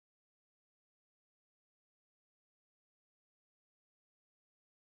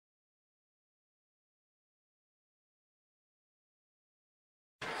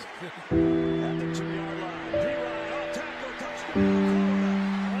At the 2-yard line. D-Ryan off tackle, touchdown, Florida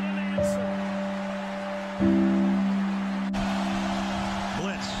on an answer.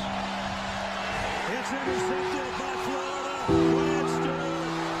 Blitz. It's intercepted by Florida.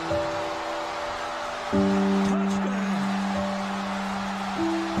 Touchdown.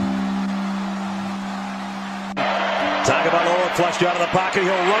 Tagovailoa flushed out of the pocket. He'll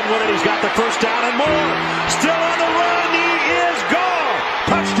run with it. He's got the first down and more. Still on the run. He is gone.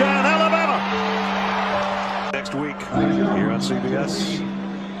 Touchdown, Alabama. Next week here on CBS.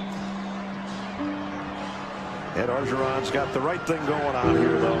 Ed Orgeron's got the right thing going on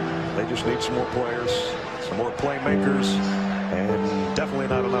here, though. They just need some more players, some more playmakers, and definitely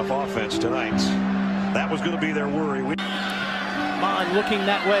not enough offense tonight. That was going to be their worry. Mon looking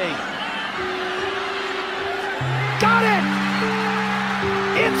that way. Got it!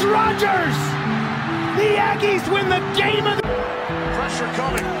 It's Rodgers! The Aggies win the game of the... Pressure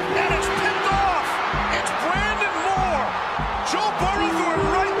coming, and it's picked off! It's Brandon Moore! Joe Burrow threw it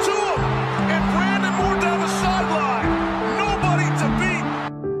right to him! And Brandon Moore down the sideline! Nobody to beat!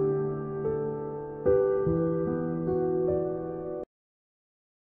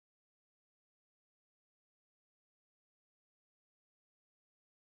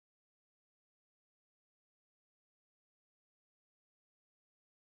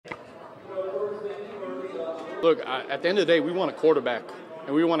 Look, at the end of the day, we want a quarterback.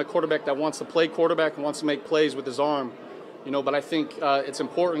 And we want a quarterback that wants to play quarterback and wants to make plays with his arm. You know, but I think it's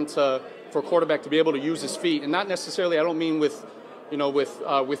important for a quarterback to be able to use his feet. And not necessarily, I don't mean with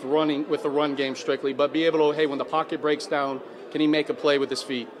running, with the run game strictly, but be able to, hey, when the pocket breaks down, can he make a play with his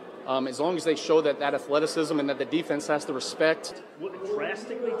feet? As long as they show that athleticism and that the defense has to respect.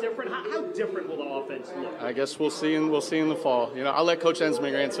 Drastically different? How different will the offense look? I guess we'll see in the fall. You know, I'll let Coach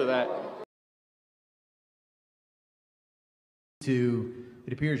Ensminger answer that.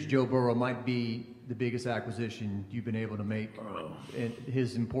 It appears Joe Burrow might be the biggest acquisition you've been able to make, and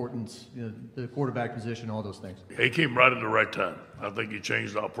his importance, you know, the quarterback position, all those things. He came right at the right time. I think he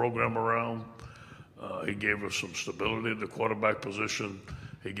changed our program around. He gave us some stability at the quarterback position.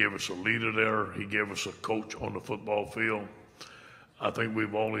 He gave us a leader there. He gave us a coach on the football field. I think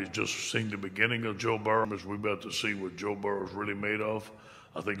we've only just seen the beginning of Joe Burrow. As we're about to see what Joe Burrow is really made of,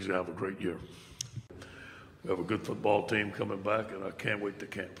 I think he's going to have a great year. We have a good football team coming back, and I can't wait to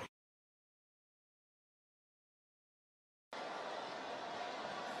camp.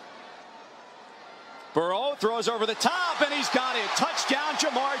 Burrow throws over the top, and he's got it. Touchdown,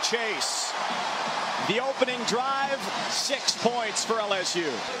 Jamar Chase. The opening drive, 6 points for LSU.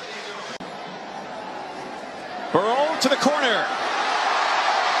 Burrow to the corner.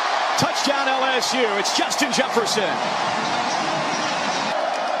 Touchdown, LSU. It's Justin Jefferson.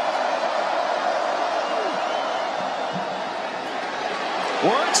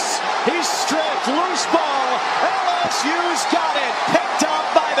 Works, he's stripped, loose ball, LSU's got it, picked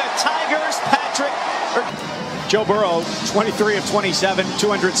up by the Tigers, Joe Burrow, 23 of 27,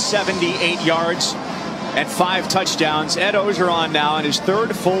 278 yards and 5 touchdowns. Ed Orgeron now in his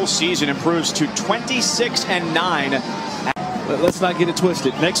 3rd full season improves to 26-9. Let's not get it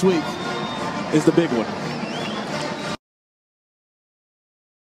twisted. Next week is the big one.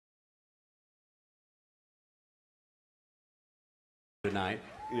 Tonight.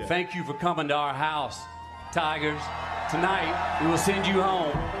 Yeah. Thank you for coming to our house, Tigers. Tonight, we will send you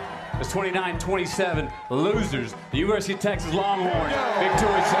home as 29-27 losers. The University of Texas Longhorns.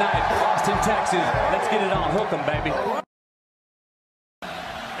 Victory tonight, Austin, Texas. Let's get it on. Hook 'em, baby.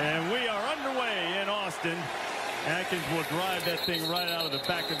 And we are underway in Austin. Atkins will drive that thing right out of the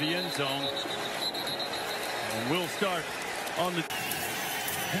back of the end zone. And we'll start on the...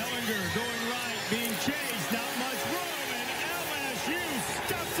 Hellinger going right, being chased, not much room, and LSU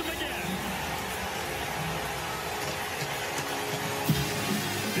stops him again.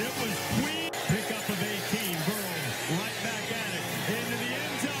 It was Queen, pickup of 18, Burrow right back at it, into the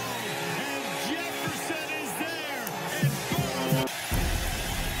end zone, and Jefferson is there, and Burrow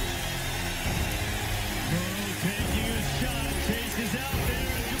taking his shot, Chase is out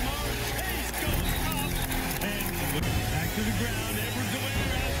there, and Jamar Chase goes up, and back to the ground, Edwards away,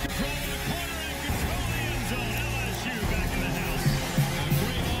 has control of the corner, and control the end zone, LSU back in the house. A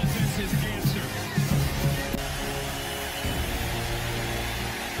great offensive answer.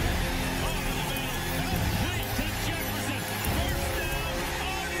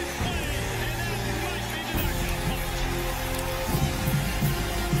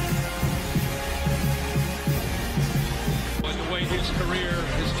 His career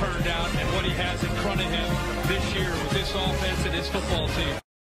has turned out and what he has in front of him this year with this offense and his football team.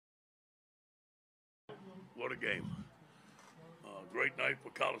 What a game. great night for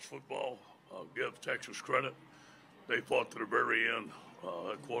college football. Give Texas credit. They fought to the very end.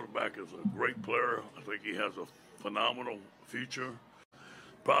 That quarterback is a great player. I think he has a phenomenal future.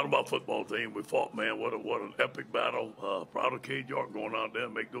 Proud of our football team. We fought, man. What an epic battle. Proud of Cade York going out there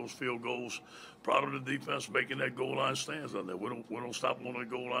and make those field goals. Proud of the defense making that goal line stands on there. We don't stop on the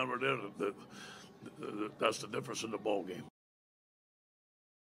goal line right there. That's the difference in the ball game.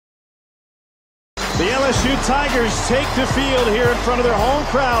 The LSU Tigers take the field here in front of their home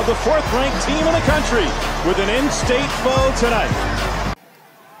crowd, the fourth-ranked team in the country, with an in-state foe tonight.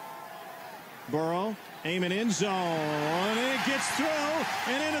 Burrow aiming in zone, and it gets through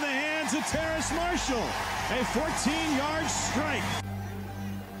and into the hands of Terrace Marshall. A 14-yard strike.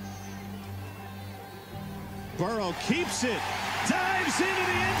 Burrow keeps it, dives into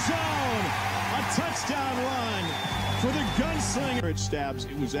the end zone. A touchdown run for the gunslinger. It stabs.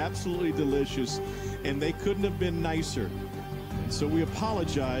 It was absolutely delicious, and they couldn't have been nicer. And so we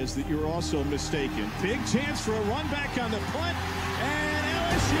apologize that you're also mistaken. Big chance for a run back on the punt, and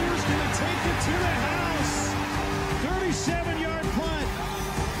LSU's going to take it to the house. 37-yard punt.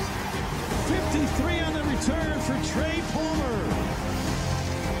 53 on the return for Trey Palmer.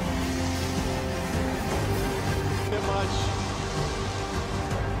 Not much.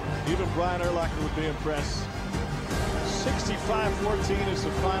 Even Brian Urlacher would be impressed. 65-14 is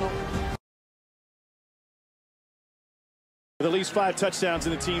the final. With at least 5 touchdowns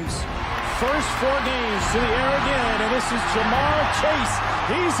in the team's first 4 games to the air again. And this is Jamar Chase.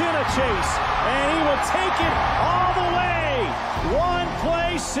 He's in a chase, and he will take it all the way. One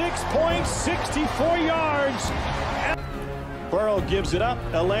play, 6 points, 64 yards. Burrow gives it up.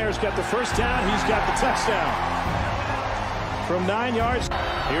 Allaire's got the first down. He's got the touchdown. From 9 yards,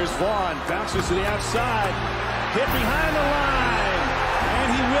 here's Vaughn. Bounces to the outside. Hit behind the line. And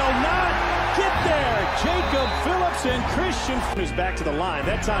he will not get there. Jacob Phillips and Christian is back to the line.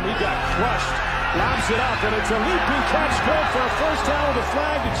 That time he got crushed. Lobs it up, and it's a leaping catch. Good for a first down with a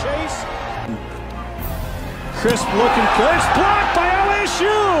flag to Chase. Crisp looking good. It's blocked by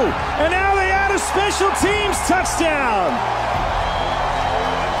LSU. And now they add a special teams touchdown.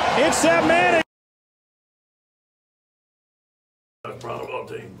 It's that man. I'm proud of our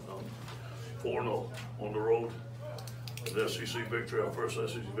team. 4-0 on the road. The SEC victory, our first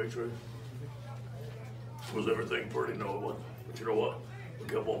SEC victory. Was everything pretty? No, it wasn't. But you know what? We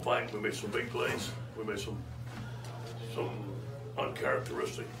kept on fighting. We made some big plays. We made some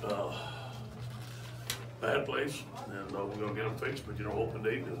uncharacteristic bad plays, and we're going to get them fixed. But you know, open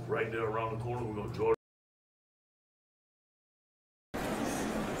date is right there around the corner. We're going to enjoy it.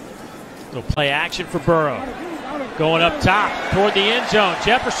 Little play action for Burrow. Going up top toward the end zone.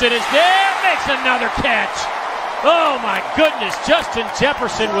 Jefferson is there, makes another catch. Oh my goodness, Justin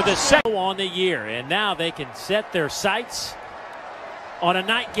Jefferson with a second on the year. And now they can set their sights on a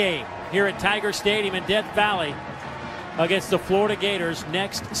night game here at Tiger Stadium in Death Valley against the Florida Gators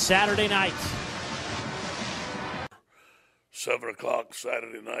next Saturday night. 7 o'clock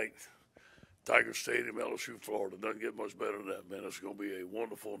Saturday night, Tiger Stadium, LSU, Florida. Doesn't get much better than that, man. It's going to be a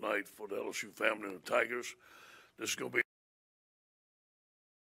wonderful night for the LSU family and the Tigers. This is going to be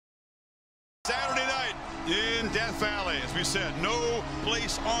Saturday night in Death Valley. As we said, no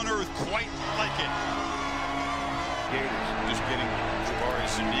place on earth quite like it. Gators just getting Jabari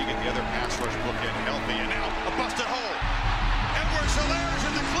Zuniga, the other pass rush looking healthy, and now a busted hole. Edwards-Helaire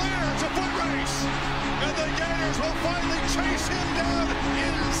in the clear. It's a foot race, and the Gators will finally chase him down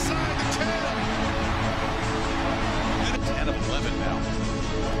inside the 10. And it's 10 of 11 now.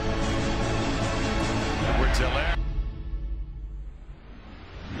 Edwards-Helaire.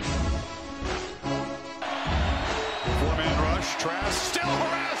 Four-man rush. Trask still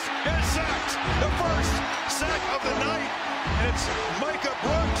harassed and sacked. The first sack of the night. And it's Micah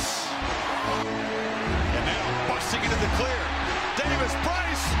Brooks. And now busting into the clear. Davis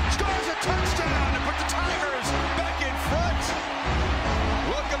Price scores a touchdown to put the Tigers back in front.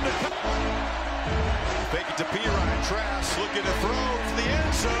 Welcome to fake it to P-Ryan. Trask looking to throw to the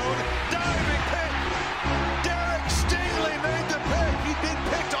end zone. Diving pick. Derek Stingley made the pick. He'd been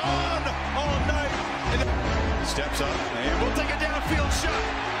picked on all night. And steps up and we'll take a downfield shot.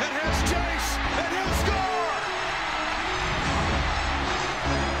 And here's Chase, and he'll score.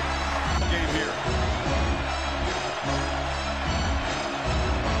 Game here.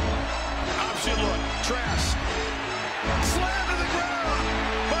 Option look. Trask. Slam to the ground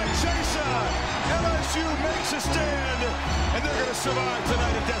by Chase. LSU makes a stand, and they're going to survive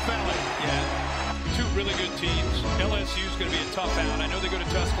tonight in Death Valley. Yeah, 2 really good teams. LSU's going to be a tough out. I know they go to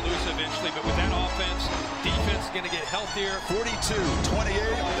Tuscaloosa eventually, but with that offense, defense is going to get healthier. 42-28,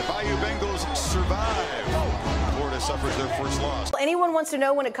 the Bayou Bengals survive. Florida suffers their first loss. Anyone wants to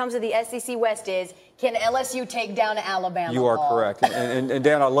know when it comes to the SEC West is, can LSU take down Alabama? You are correct. And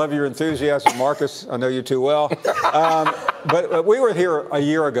Dan, I love your enthusiasm. Marcus, I know you too well. But we were here a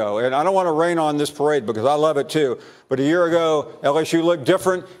year ago, and I don't want to rain on this parade because I love it too. But a year ago, LSU looked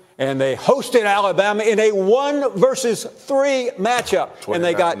different, and they hosted Alabama in a 1 versus 3 matchup, and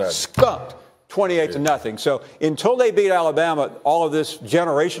they got skunked 28-0. So until they beat Alabama, all of this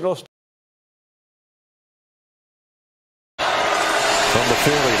generational stuff. From the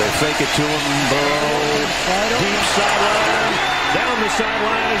 40, they fake it to him. Burrow, deep sideline. Down the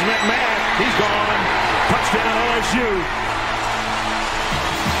sideline is McMahon. He's gone. Touchdown LSU.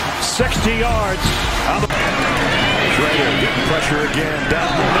 60 yards. Schrader getting pressure again. Down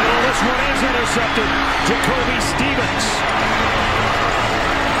the middle. This one is intercepted. Jacoby Stevens.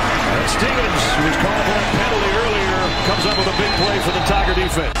 And Stevens, who was called for a penalty earlier, comes up with a big play for the Tiger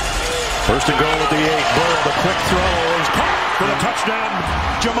defense. First and goal at the 8. Burrow, the quick throw is caught for the touchdown.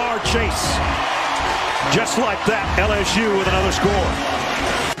 Jamar Chase. Just like that, LSU with another score.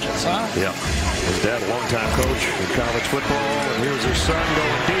 Yeah. His dad, a longtime coach in college football. And here's his son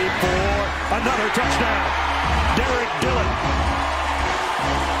going deep for another touchdown. Derek Dillon.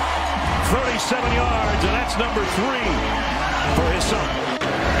 37 yards, and that's number 3 for his son.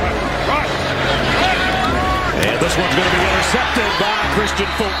 And this one's going to be intercepted by Christian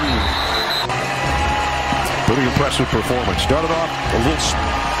Fulton. Pretty impressive performance. Started off a little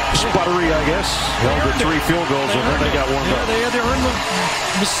sputtery, I guess. Held the 3 field goals, and then they got warmed up. They had to earn them.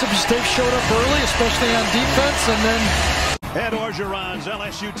 Mississippi State showed up early, especially on defense, and then... Ed Orgeron's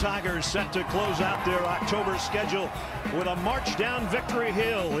LSU Tigers set to close out their October schedule with a march down Victory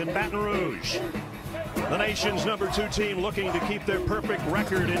Hill in Baton Rouge. The nation's number 2 team looking to keep their perfect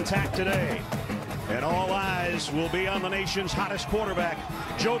record intact today. And all eyes will be on the nation's hottest quarterback,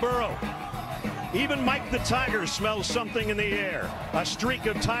 Joe Burrow. Even Mike the Tiger smells something in the air. A streak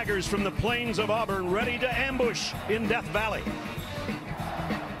of Tigers from the plains of Auburn ready to ambush in Death Valley.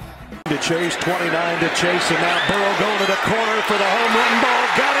 To Chase, 29 to Chase, and now Burrow going to the corner for the home run ball.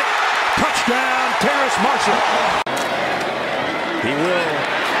 Got it. Touchdown, Terrace Marshall. He will,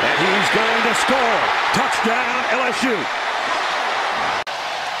 and he's going to score. Touchdown, LSU.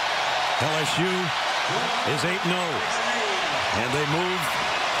 LSU is 8-0, and they move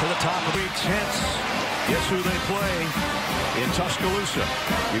to the top of each chance. Guess who they play in Tuscaloosa?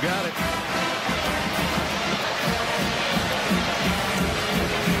 You got it.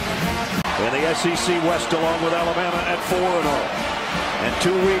 And the SEC West along with Alabama at 4-0. And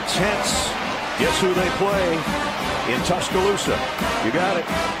 2 weeks hence, guess who they play in Tuscaloosa? You got it.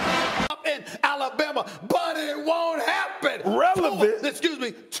 In Alabama, but it won't happen. Relevant. Excuse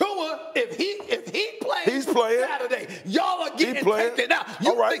me, Tua, if he plays, he's playing Saturday, y'all are getting taken out.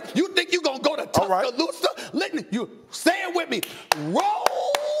 You think you're gonna go to Tuscaloosa? Listen, you say it with me. Roll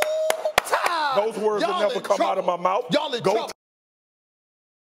Tide. Those words will never come out of my mouth. Y'all in trouble.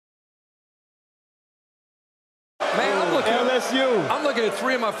 LSU. I'm looking at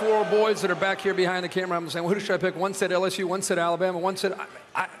 3 of my 4 boys that are back here behind the camera. I'm saying, well, who should I pick? One said LSU, one said Alabama, one said...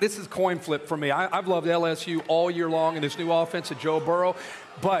 this is coin flip for me. I've loved LSU all year long in this new offense of Joe Burrow.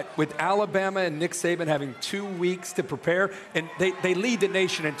 But with Alabama and Nick Saban having 2 weeks to prepare, and they lead the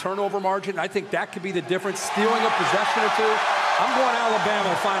nation in turnover margin, I think that could be the difference. Stealing a possession or 2. I'm going Alabama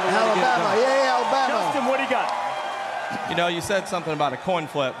to find a way to get it done. Yeah, Alabama. Justin, what do you got? You know, you said something about a coin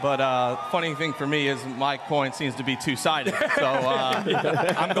flip, but funny thing for me is my coin seems to be two-sided. So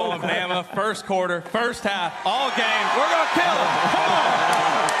I'm going Bama, first quarter, first half, all game. We're going to kill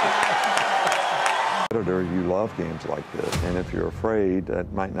them. You love games like this, and if you're afraid,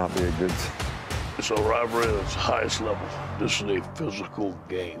 that might not be a good... It's a rivalry at its highest level. This is a physical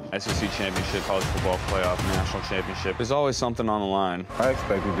game. SEC championship, college football playoff, national championship. There's always something on the line. I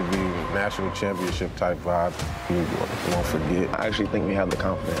expect it to be a national championship type vibe. We won't forget. I actually think we have the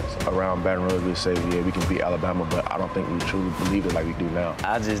confidence around Baton Rouge to say, yeah, we can beat Alabama, but I don't think we truly believe it like we do now.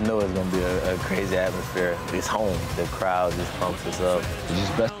 I just know it's going to be a crazy atmosphere. It's home. The crowd just pumps us up. It's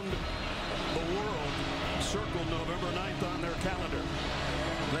just best. Circled November 9th on their calendar.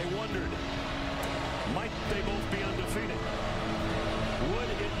 They wondered, might they both be undefeated? Would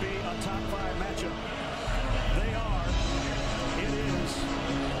it be a top 5 matchup? They are. It is.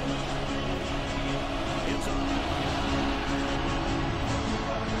 It's on.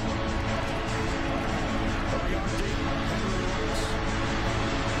 30-yard deep. Henry Rooks.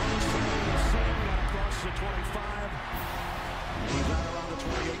 Across the 25. He's out around the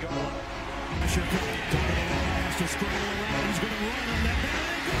 28-yard line. Has to scramble around. He's going to run on that.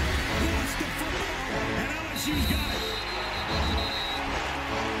 He wants the football, and LSU's got it.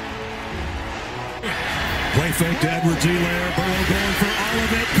 High fake to Edwards-Helaire. Burrow going for all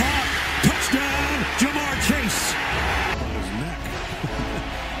of it. Caught. Touchdown, Jamar Chase. On his neck.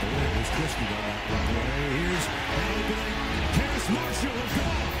 The leg was twisted on that one play. Here's opening. Cass Marshall is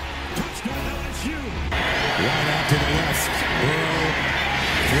gone. Touchdown LSU. Right out to the left. Burrow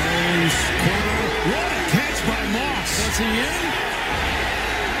throws corner. What a catch by Moss. Is he in?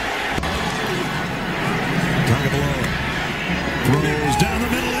 Tagovailoa throws down the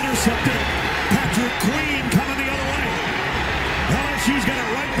middle, intercepted. Patrick Queen coming the other way. LSU's got it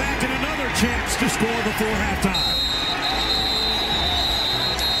right back and another chance to score before halftime.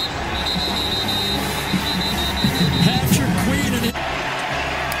 Patrick Queen and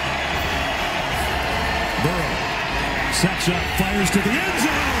Burrow sets up, fires to the end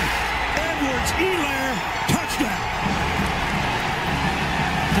zone. Edwards-Helaire, touchdown.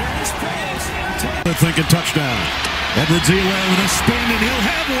 There's praise. Thinking touchdown. Edwards-Helaire with a spin, and he'll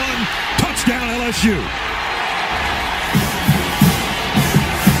have one. Touchdown LSU.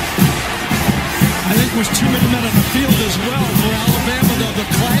 I think there's too many men on the field as well for Alabama, though. The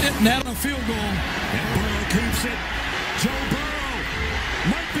Clyde it, now a field goal. And Burrow keeps it. Joe Burrow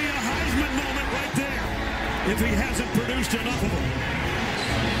might be a Heisman moment right there if he hasn't produced enough of them.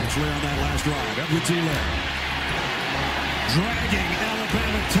 Actually on that last drive, Edwards-Helaire dragging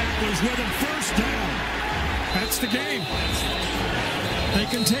Alabama tacklers with him. First down. That's the game. They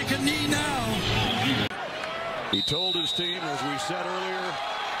can take a knee now. He told his team, as we said earlier,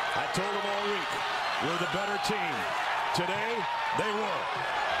 I told them all week, we're the better team. Today, they were.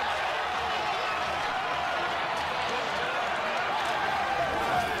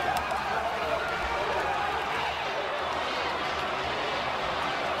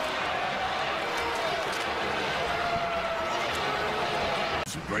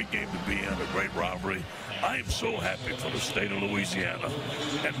 It's a great game to be in, a great rivalry. I am so happy for the state of Louisiana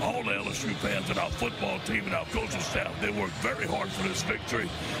and all the LSU fans and our football team and our coaching staff. They worked very hard for this victory.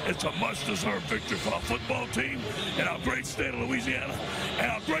 It's a much-deserved victory for our football team and our great state of Louisiana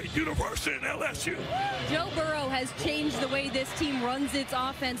and our great university in LSU. Joe Burrow has changed the way this team runs its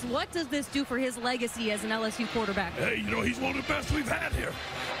offense. What does this do for his legacy as an LSU quarterback? Hey, you know, he's one of the best we've had here.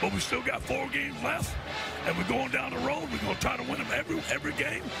 But we still got 4 games left, and we're going down the road. We're going to try to win them every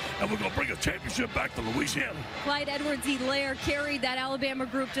game, and we're going to bring a championship back to Louisiana. Clyde Edwards-Helaire carried that Alabama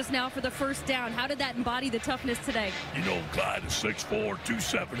group just now for the first down. How did that embody the toughness today? You know, Clyde is 6'4",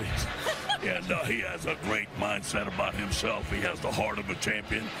 270, and he has a great mindset about himself. He has the heart of a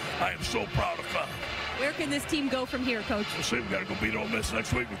champion. I am so proud of Clyde. Where can this team go from here, Coach? We'll see. We've got to go beat Ole Miss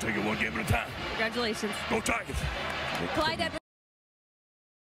next week. We'll take it one game at a time. Congratulations. Go Tigers. Clyde Edwards.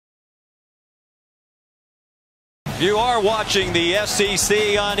 You are watching the SEC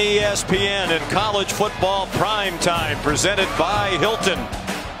on ESPN and college football prime time presented by Hilton.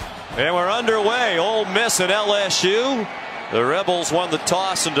 And we're underway. Ole Miss and LSU. The Rebels won the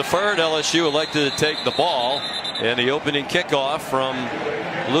toss and deferred. LSU elected to take the ball. And the opening kickoff from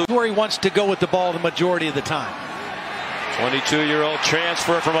Luke. Where he wants to go with the ball the majority of the time. 22-year-old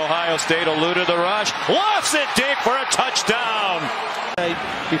transfer from Ohio State eluded the rush. Lofts it deep for a touchdown.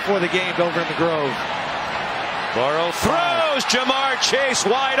 Before the game over in the Grove. Burrow throws. Jamar Chase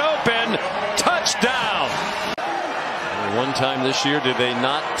wide open. Touchdown. Only one time this year did they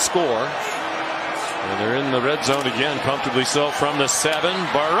not score. And they're in the red zone again, comfortably so from the 7.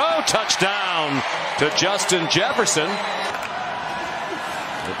 Burrow touchdown to Justin Jefferson.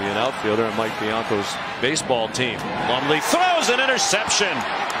 He'll be an outfielder on Mike Bianco's baseball team. Lumley throws an interception.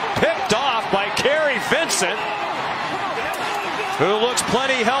 Picked off by Kerry Vincent, who looks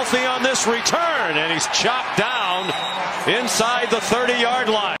plenty healthy on this return, and he's chopped down inside the 30-yard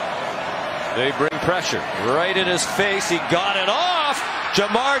line. They bring pressure right in his face. He got it off.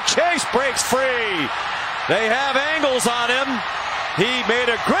 Jamar Chase breaks free. They have angles on him. He made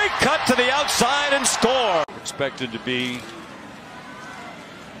a great cut to the outside and scored. Expected to be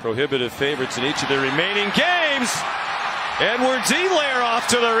prohibitive favorites in each of their remaining games. Edwards-Helaire off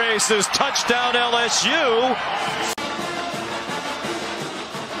to the races. Touchdown LSU.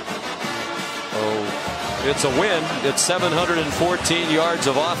 It's a win. It's 714 yards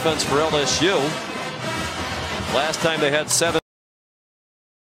of offense for LSU. Last time they had 7.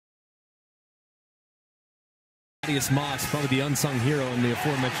 Moss, probably the unsung hero in the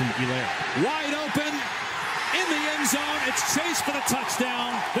aforementioned Helaire. Wide open in the end zone. It's Chase for the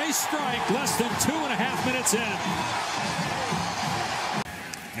touchdown. They strike less than 2.5 minutes in.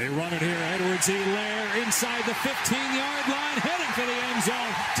 They run it here. Edwards-Helaire inside the 15-yard line, heading for the end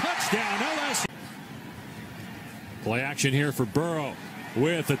zone. Touchdown LSU. Play action here for Burrow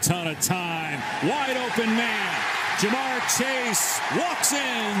with a ton of time. Wide open man. Jamar Chase walks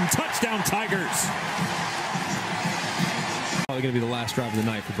in. Touchdown Tigers. Probably going to be the last drive of the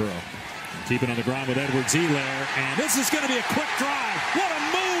night for Burrow. Keep it on the ground with Edwards-Helaire, and this is going to be a quick drive. What a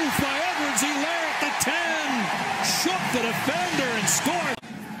move by Edwards-Helaire at the 10. Shook the defender and scored.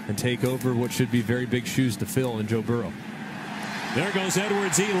 And take over what should be very big shoes to fill in Joe Burrow. There goes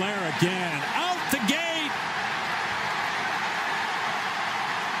Edwards-Helaire again. Out the gate.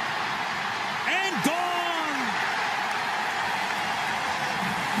 And gone.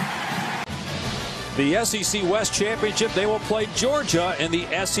 The SEC West Championship, they will play Georgia in the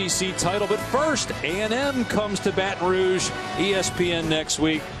SEC title. But first, A&M comes to Baton Rouge. ESPN next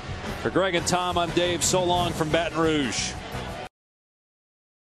week. For Greg and Tom, I'm Dave. So long from Baton Rouge.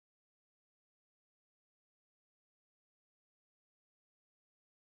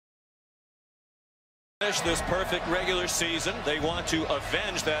 This perfect regular season. They want to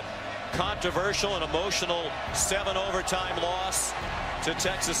avenge that controversial and emotional 7 overtime loss to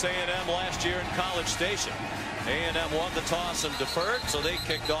Texas A&M last year in College Station. A&M won the toss and deferred, so they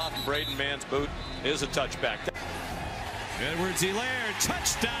kicked off. Braden Mann's boot is a touchback. Edwards-Helaire,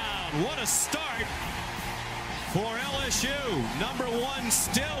 touchdown. What a start for LSU. #1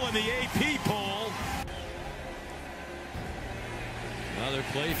 still in the AP poll. Another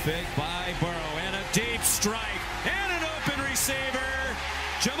play fake by Burrow, and a deep strike, and an open receiver.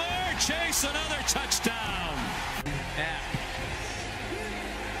 Jamar Chase, another touchdown.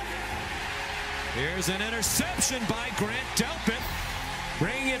 Here's an interception by Grant Delpit.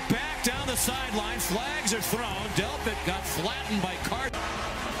 Bringing it back down the sideline. Flags are thrown. Delpit got flattened by Card.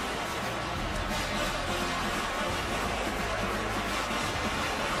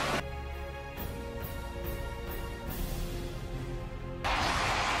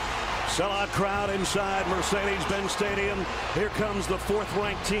 Sellout crowd inside Mercedes-Benz Stadium. Here comes the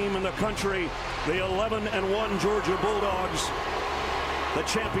 4th-ranked team in the country, the 11-1 Georgia Bulldogs, the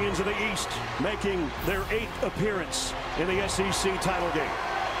champions of the East, making their 8th appearance in the SEC title game.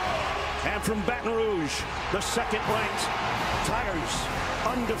 And from Baton Rouge, the 2nd-ranked Tigers,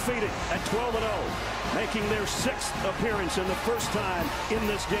 undefeated at 12-0, making their 6th appearance and the first time in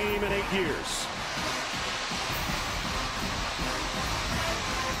this game in 8 years.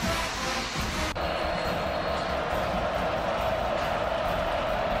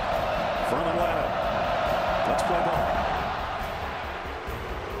 From Atlanta, let's play ball.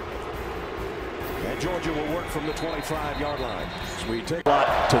 And Georgia will work from the 25-yard line. So we take a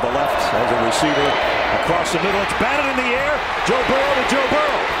lot to the left as a receiver across the middle. It's batted in the air. Joe Burrow to Joe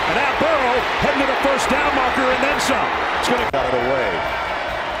Burrow. And now Burrow heading to the first down marker and then some. It's going to got it away.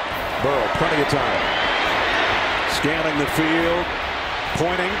 Burrow, plenty of time. Scanning the field,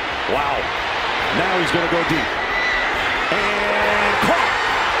 pointing. Wow. Now he's going to go deep. And caught.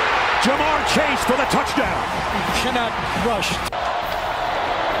 Jamar Chase for the touchdown. You cannot rush.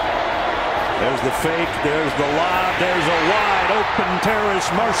 There's the fake. There's the lob. There's a wide open Terrace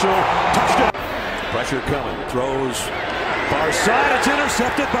Marshall. Touchdown. Pressure coming. Throws far side. It's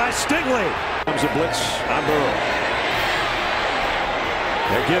intercepted by Stingley. Comes a blitz on Burrow.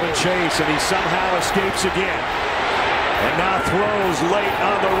 They're giving chase, and he somehow escapes again. And now throws late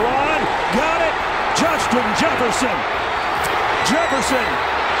on the run. Got it. Justin Jefferson. Jefferson.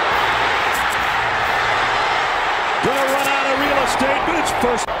 Gonna run out of real estate, but it's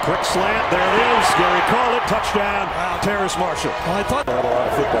first. Quick slant, there it is. Gary called it, touchdown. Terrace Marshall. Well, I thought had a lot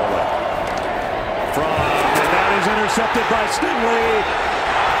of football left. And that is intercepted by Stingley.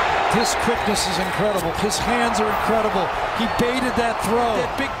 his quickness is incredible. His hands are incredible. He baited that throw.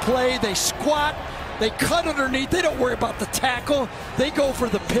 That big play, they squat, they cut underneath. They don't worry about the tackle. They go for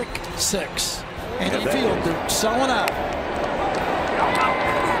the pick six. And you feel they're selling out.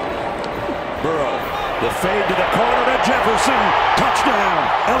 Burrow, the fade to the corner to Jefferson. Touchdown,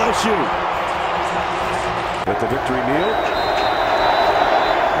 LSU. With the victory kneel.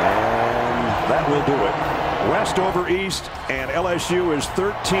 And that will do it. West over East, and LSU is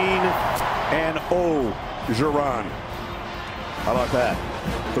 13-0. Giron. How about that?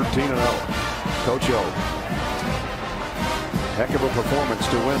 13-0. Coach O. Heck of a performance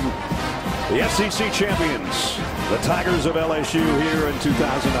to win the SEC champions, the Tigers of LSU, here in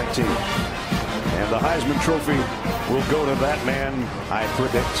 2019. And the Heisman Trophy will go to that man, I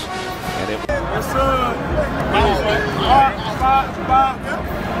predict. And it. Yes, sir.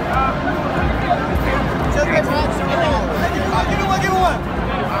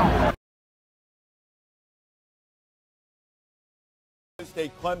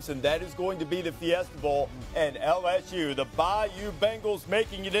 State Clemson, that is going to be the Fiesta Bowl, and LSU, the Bayou Bengals,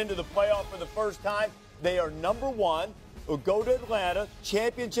 making it into the playoff for the first time. They are #1. We'll go to Atlanta,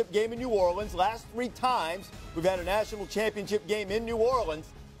 championship game in New Orleans. Last 3 times we've had a national championship game in New Orleans.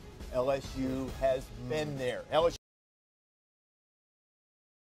 LSU has been there. LSU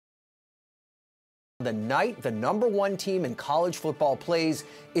The night the #1 team in college football plays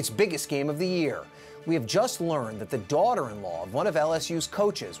its biggest game of the year. We have just learned that the daughter-in-law of one of LSU's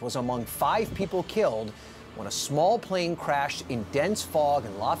coaches was among 5 people killed when a small plane crashed in dense fog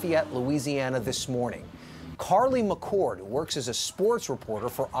in Lafayette, Louisiana this morning. Carly McCord, who works as a sports reporter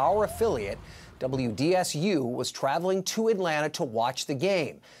for our affiliate, WDSU, was traveling to Atlanta to watch the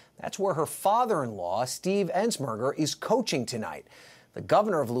game. That's where her father-in-law, Steve Ensmerger, is coaching tonight. The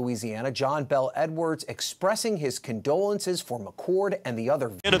governor of Louisiana, John Bel Edwards, expressing his condolences for McCord and the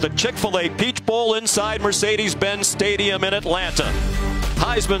other. Into the Chick-fil-A Peach Bowl inside Mercedes-Benz Stadium in Atlanta.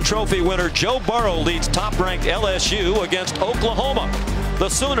 Heisman Trophy winner Joe Burrow leads top-ranked LSU against Oklahoma. The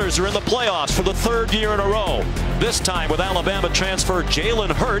Sooners are in the playoffs for the 3rd year in a row, this time with Alabama transfer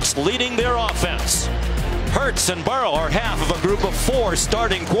Jalen Hurts leading their offense. Hurts and Burrow are half of a group of 4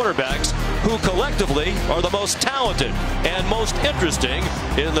 starting quarterbacks who collectively are the most talented and most interesting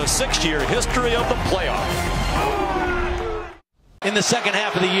in the 6-year history of the playoff. In the second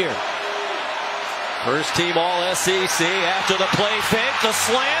half of the year. First team All-SEC after the play fake, the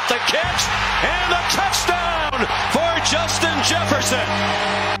slant, the catch, and the touchdown for Justin Jefferson.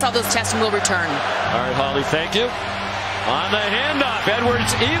 All those tests will return. All right, Holly, thank you. On the handoff,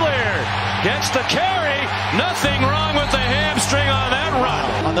 Edwards-Helaire gets the carry. Nothing wrong with the hamstring on that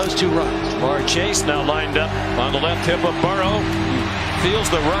run. On those 2 runs. Jamar Chase now lined up on the left hip of Burrow. Feels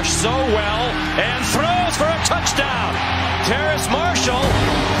the rush so well and throws for a touchdown. Terrace Marshall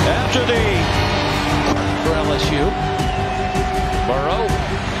after the... For LSU. Burrow,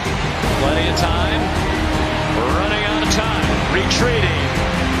 plenty of time. Running out of time. Retreating.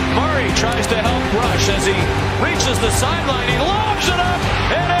 Murray tries to help Rush as he reaches the sideline. He lobs it up,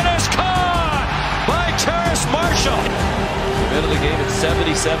 and it is caught by Terrace Marshall. The middle of the game at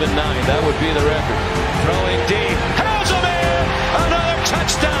 77-9. That would be the record. Throwing deep. Has him in! Another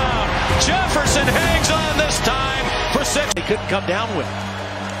touchdown. Jefferson hangs on this time for 6. He couldn't come down with it.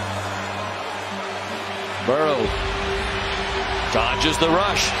 Burrow dodges the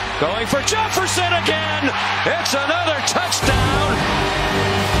rush. Going for Jefferson again. It's another touchdown.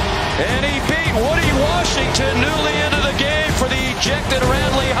 And he beat Woody Washington newly into the game for the ejected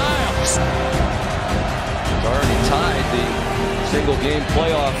Radley Hiles. Already tied the single-game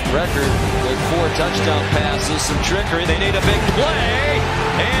playoff record with 4 touchdown passes. Some trickery. They need a big play.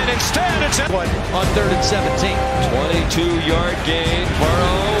 And instead it's on 3rd and 17. 22-yard gain.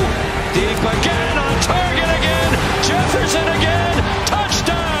 Burrow deep again, on target again. Jefferson again.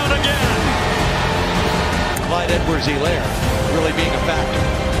 Touchdown again. Clyde Edwards-Helaire really being a factor.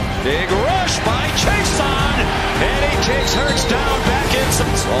 Big rush by Chason, and he takes Hurts down back in.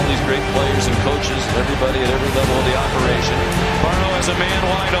 All these great players and coaches, everybody at every level of the operation. Burrow has a man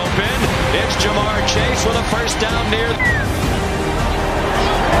wide open. It's Jamar Chase with a first down near.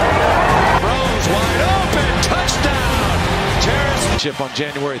 Throws wide open, touchdown. Terrace. Chip on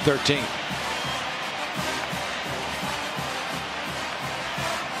January 13th.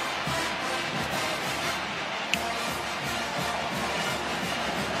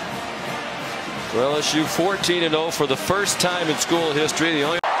 Well, LSU 14-0 for the first time in school history. The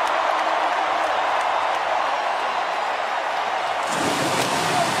only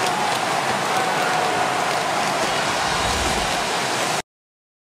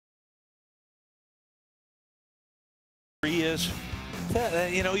is.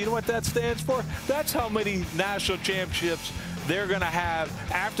 You know what that stands for? That's how many national championships they're going to have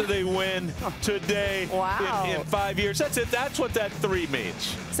after they win today. Wow. in 5 years. That's it. That's what that 3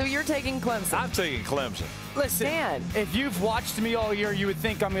 means. So you're taking Clemson? I'm taking Clemson. Listen, Dan, if you've watched me all year, you would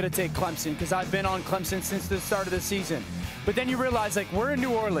think I'm going to take Clemson because I've been on Clemson since the start of the season. But then you realize, like, we're in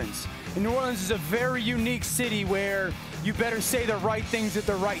New Orleans. And New Orleans is a very unique city where you better say the right things at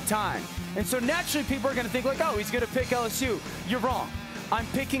the right time. And so naturally people are going to think, like, oh, he's going to pick LSU. You're wrong. I'm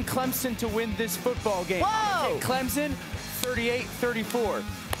picking Clemson to win this football game. Whoa! Clemson, 38-34.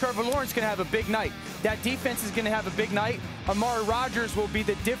 Trevor Lawrence going to have a big night. That defense is going to have a big night. Amari Rodgers will be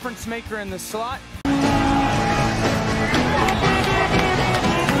the difference maker in the slot.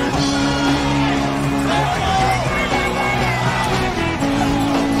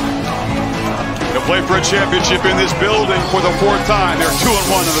 To play for a championship in this building for the 4th time. They're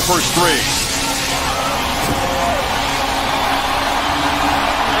 2-1 in the first 3.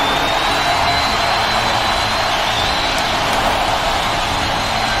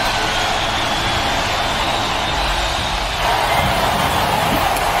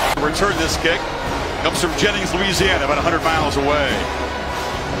 Return this kick comes from Jennings, Louisiana, about 100 miles away.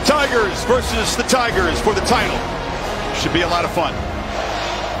 Tigers versus the Tigers for the title. Should be a lot of fun.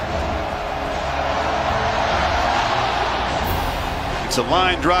 It's a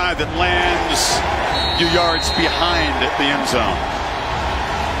line drive that lands a few yards behind the end zone.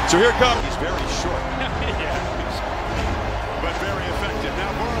 So here comes. He's very short. But very effective.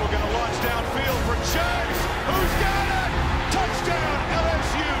 Now Burrow going to launch downfield for Chase. Who's got it? Touchdown,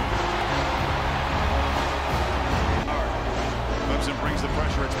 LSU. Clemson brings the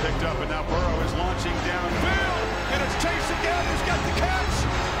pressure. It's picked up, and now Burrow is launching downfield. And it's Chase again who's got the catch.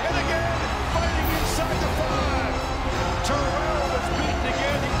 And again, fighting inside the 5. Terrell was beaten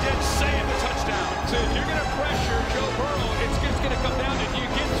again. He did save the touchdown. So if you're going to pressure Joe Burrow, it's just going to come down to do you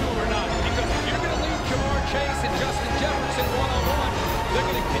get to him or not. Because if you're going to leave Jamar Chase and Justin Jefferson one-on-one, they're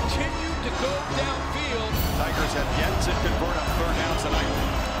going to continue to go downfield. Tigers have yet to convert on third down tonight.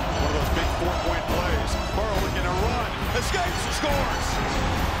 One of those big 4-point plays. Burrow looking to run. Escapes and scores.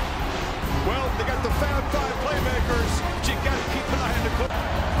 Well, they got the Fab 5 playmakers, but you got to keep an eye on the clock.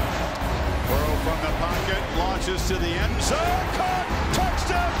 Burrow from the pocket, launches to the end zone. Caught!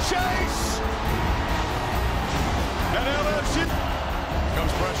 Touchdown, Chase! And LSU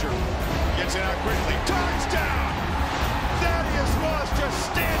comes pressure. Gets it out quickly. Touchdown! Thaddeus Moss just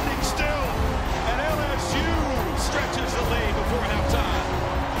standing still. And LSU stretches the lead before halftime.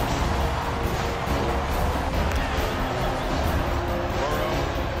 Burrow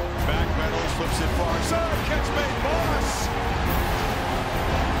backpedals, flips it far side. Catch made, Moss.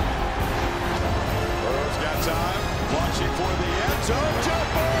 Burrow's got time. Launching for the end zone. Jump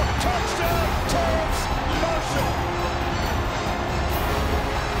ball. Touchdown. Terrence Marshall.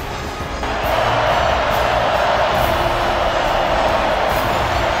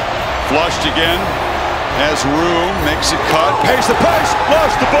 Flushed again, has room, makes it cut, pays the pace,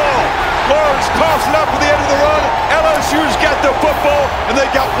 lost the ball. Lawrence coughs it up at the end of the run. LSU's got the football, and they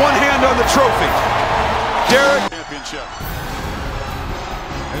got one hand on the trophy. Derek. Championship.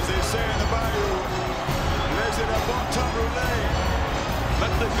 As they say in the bayou, les it a bon temps roulé.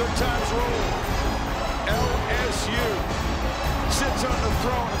 Let the good times roll. LSU sits on the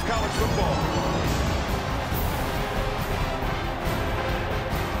throne of college football.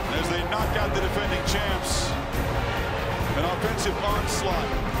 As they knock out the defending champs. An offensive onslaught.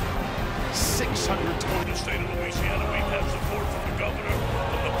 620. The state of Louisiana, we've had support from the governor,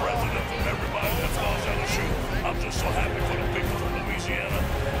 from the president, from everybody that follows LSU. I'm just so happy for the people from Louisiana.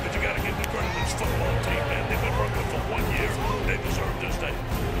 But you got to give the credit to this football team, man. They've been working for 1 year. They deserve this day.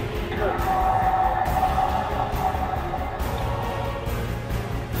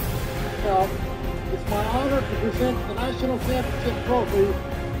 It's my honor to present the National Championship Trophy,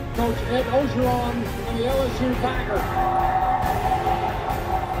 Coach Ed Ogeron and the LSU Tigers.